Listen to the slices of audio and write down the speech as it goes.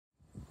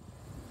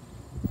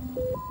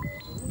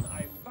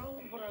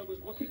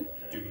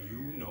Do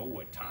you know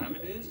what time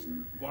it is?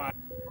 Why?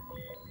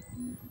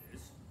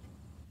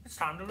 It's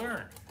time to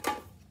learn.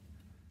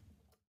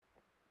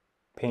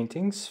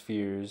 Painting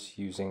spheres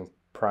using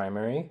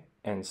primary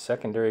and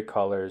secondary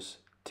colors,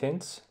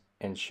 tints,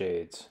 and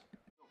shades.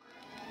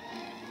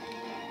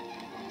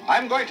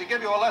 I'm going to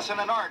give you a lesson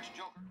in art,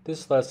 Joker.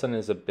 This lesson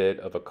is a bit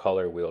of a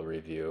color wheel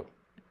review.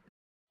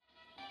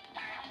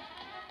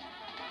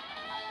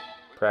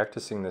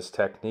 Practicing this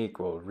technique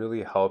will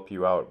really help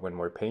you out when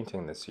we're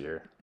painting this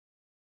year.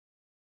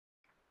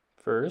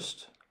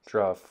 First,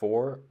 draw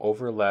 4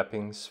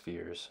 overlapping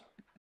spheres.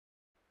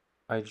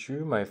 I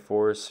drew my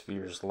 4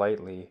 spheres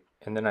lightly,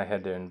 and then I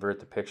had to invert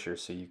the picture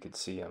so you could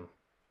see them.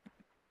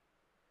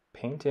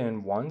 Paint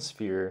in one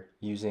sphere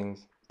using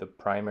the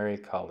primary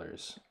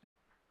colors.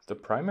 The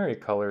primary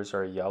colors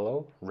are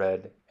yellow,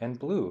 red, and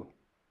blue.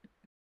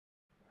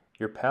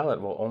 Your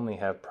palette will only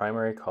have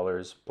primary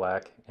colors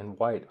black and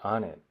white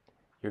on it.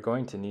 You're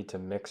going to need to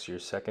mix your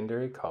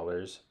secondary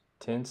colors,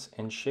 tints,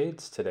 and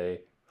shades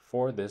today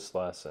for this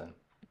lesson.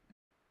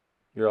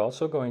 You're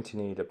also going to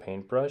need a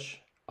paintbrush,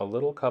 a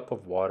little cup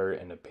of water,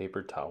 and a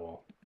paper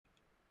towel.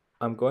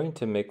 I'm going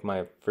to make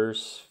my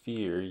first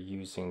sphere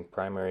using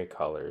primary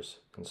colors,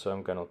 and so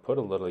I'm going to put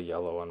a little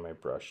yellow on my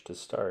brush to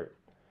start.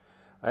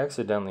 I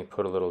accidentally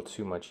put a little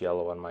too much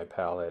yellow on my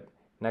palette.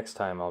 Next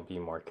time I'll be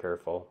more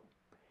careful.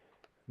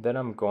 Then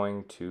I'm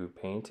going to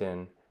paint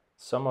in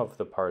some of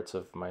the parts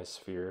of my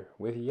sphere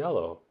with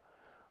yellow.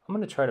 I'm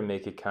going to try to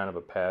make it kind of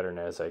a pattern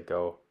as I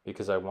go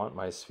because I want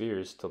my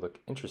spheres to look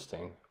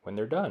interesting when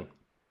they're done.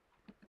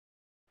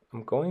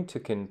 I'm going to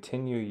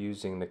continue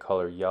using the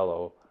color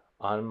yellow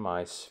on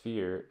my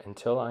sphere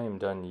until I am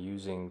done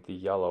using the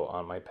yellow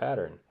on my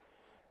pattern.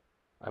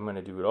 I'm going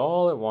to do it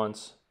all at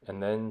once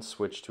and then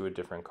switch to a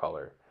different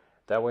color.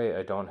 That way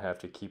I don't have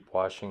to keep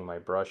washing my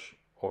brush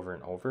over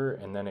and over,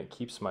 and then it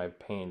keeps my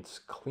paints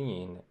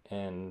clean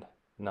and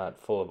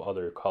not full of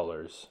other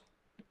colors.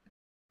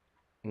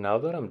 Now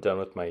that I'm done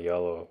with my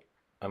yellow,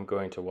 I'm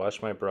going to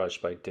wash my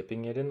brush by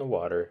dipping it in the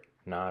water,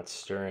 not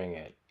stirring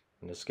it.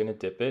 I'm just going to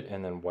dip it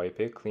and then wipe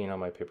it clean on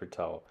my paper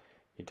towel.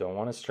 You don't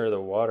want to stir the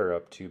water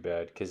up too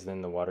bad because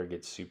then the water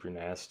gets super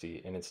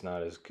nasty and it's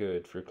not as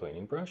good for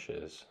cleaning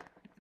brushes.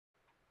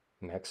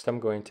 Next, I'm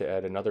going to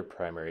add another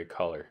primary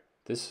color.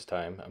 This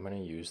time, I'm going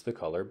to use the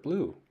color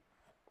blue.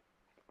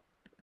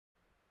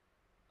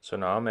 So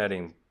now I'm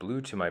adding blue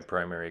to my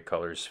primary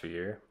color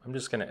sphere. I'm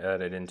just going to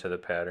add it into the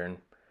pattern.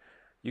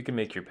 You can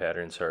make your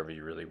patterns however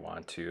you really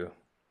want to.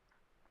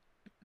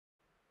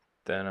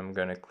 Then I'm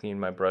going to clean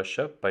my brush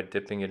up by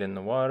dipping it in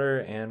the water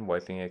and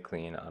wiping it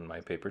clean on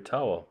my paper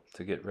towel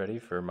to get ready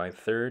for my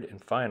third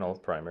and final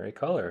primary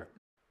color.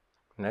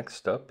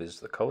 Next up is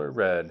the color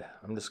red.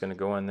 I'm just going to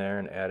go in there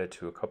and add it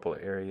to a couple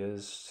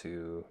areas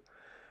to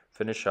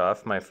finish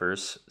off my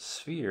first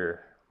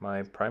sphere,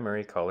 my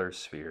primary color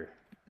sphere.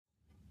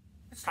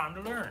 It's time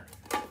to learn.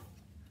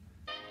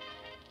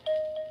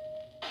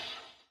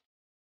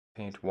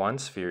 Paint one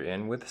sphere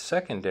in with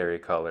secondary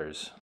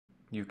colors.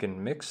 You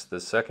can mix the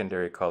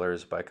secondary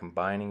colors by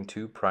combining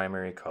 2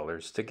 primary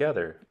colors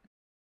together.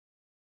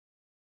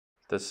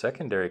 The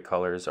secondary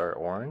colors are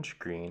orange,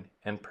 green,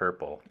 and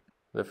purple.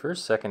 The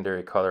first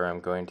secondary color I'm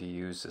going to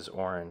use is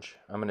orange.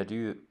 I'm going to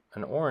do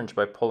an orange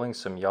by pulling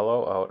some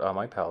yellow out on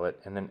my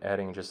palette and then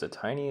adding just the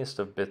tiniest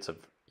of bits of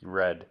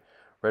red.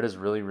 Red is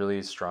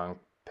really strong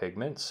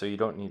pigment, so you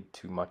don't need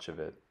too much of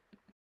it.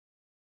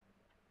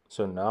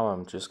 So now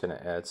I'm just going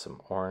to add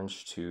some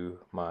orange to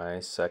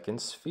my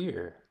second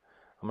sphere.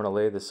 I'm going to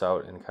lay this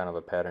out in kind of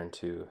a pattern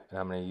too, and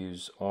I'm going to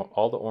use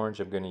all the orange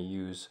I'm going to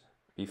use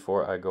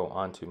before I go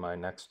on to my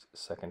next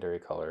secondary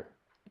color.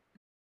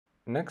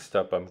 Next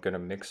up, I'm going to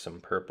mix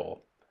some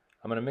purple.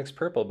 I'm going to mix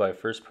purple by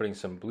first putting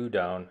some blue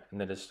down and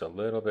then just a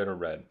little bit of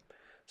red.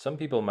 Some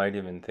people might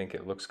even think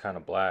it looks kind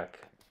of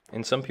black,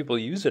 and some people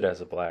use it as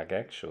a black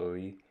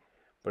actually,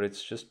 but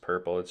it's just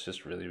purple. It's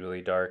just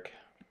really dark.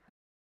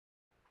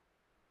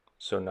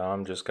 So now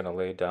I'm just going to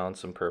lay down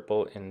some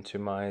purple into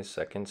my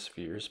second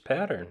sphere's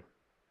pattern.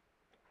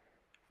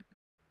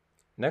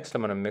 Next,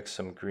 I'm going to mix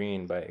some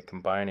green by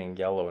combining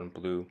yellow and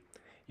blue.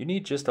 You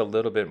need just a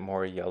little bit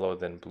more yellow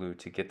than blue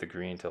to get the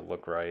green to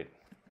look right.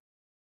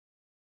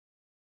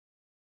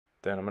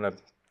 Then I'm going to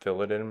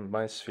fill it in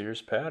my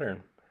sphere's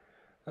pattern.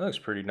 That looks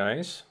pretty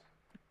nice.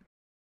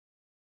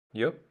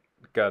 Yep,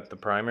 got the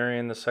primary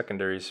and the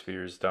secondary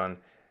spheres done.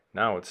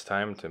 Now it's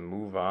time to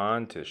move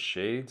on to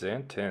shades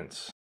and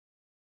tints.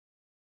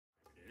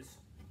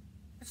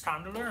 It's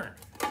time to learn.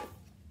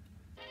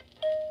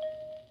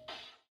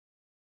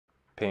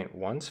 Paint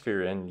one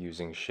sphere in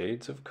using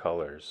shades of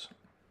colors.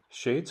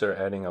 Shades are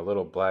adding a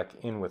little black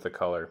in with the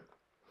color.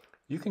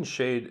 You can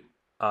shade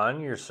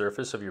on your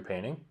surface of your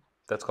painting.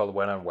 That's called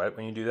wet on wet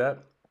when you do that.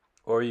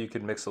 Or you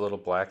could mix a little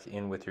black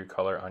in with your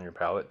color on your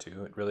palette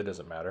too. It really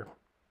doesn't matter.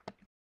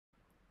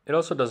 It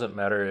also doesn't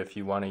matter if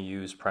you want to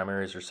use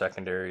primaries or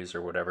secondaries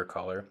or whatever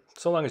color,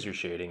 so long as you're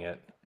shading it.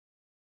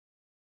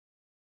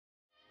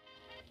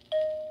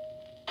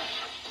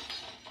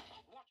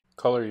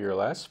 Color your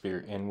last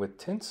sphere in with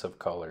tints of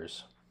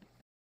colors.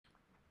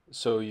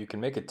 So you can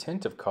make a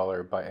tint of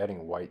color by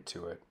adding white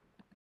to it.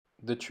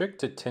 The trick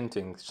to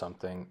tinting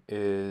something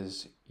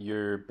is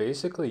you're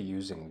basically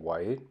using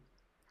white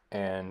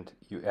and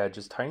you add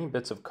just tiny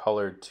bits of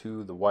color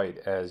to the white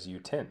as you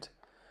tint.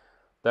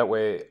 That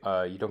way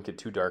you don't get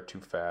too dark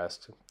too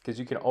fast, because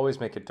you can always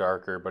make it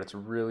darker, but it's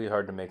really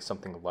hard to make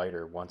something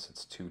lighter once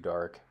it's too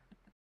dark.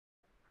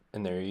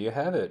 And there you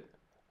have it.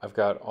 I've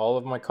got all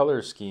of my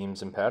color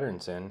schemes and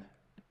patterns in,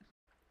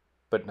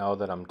 but now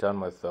that I'm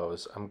done with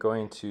those, I'm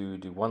going to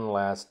do one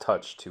last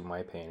touch to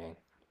my painting.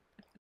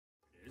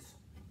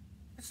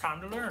 It's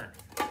time to learn.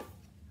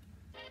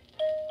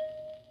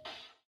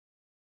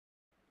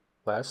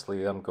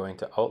 Lastly, I'm going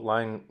to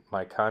outline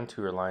my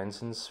contour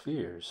lines and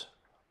spheres.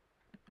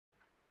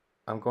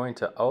 I'm going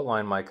to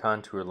outline my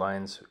contour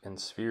lines and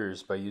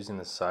spheres by using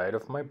the side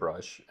of my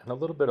brush and a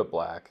little bit of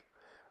black.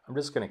 I'm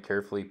just going to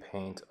carefully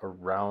paint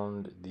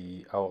around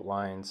the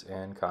outlines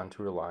and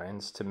contour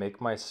lines to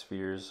make my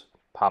spheres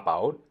pop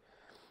out.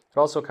 It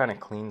also kind of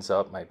cleans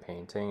up my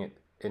painting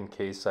in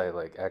case I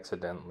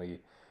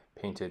accidentally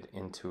paint it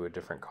into a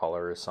different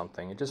color or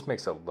something. It just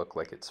makes it look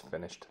like it's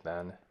finished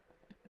then.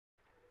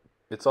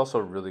 It's also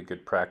really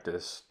good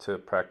practice to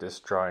practice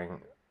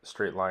drawing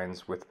straight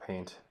lines with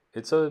paint.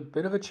 It's a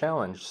bit of a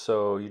challenge,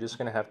 so you're just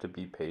going to have to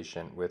be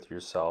patient with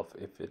yourself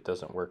if it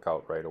doesn't work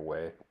out right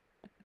away.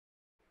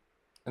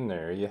 And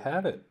there you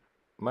have it.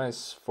 My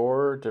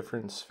 4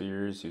 different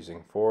spheres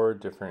using 4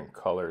 different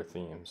color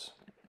themes.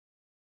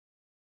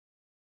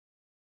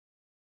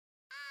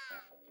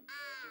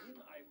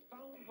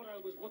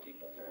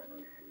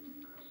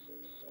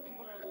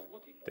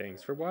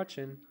 Thanks for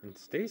watching, and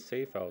stay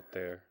safe out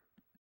there.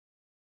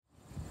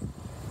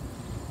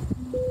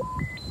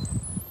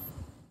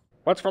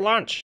 What's for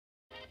lunch?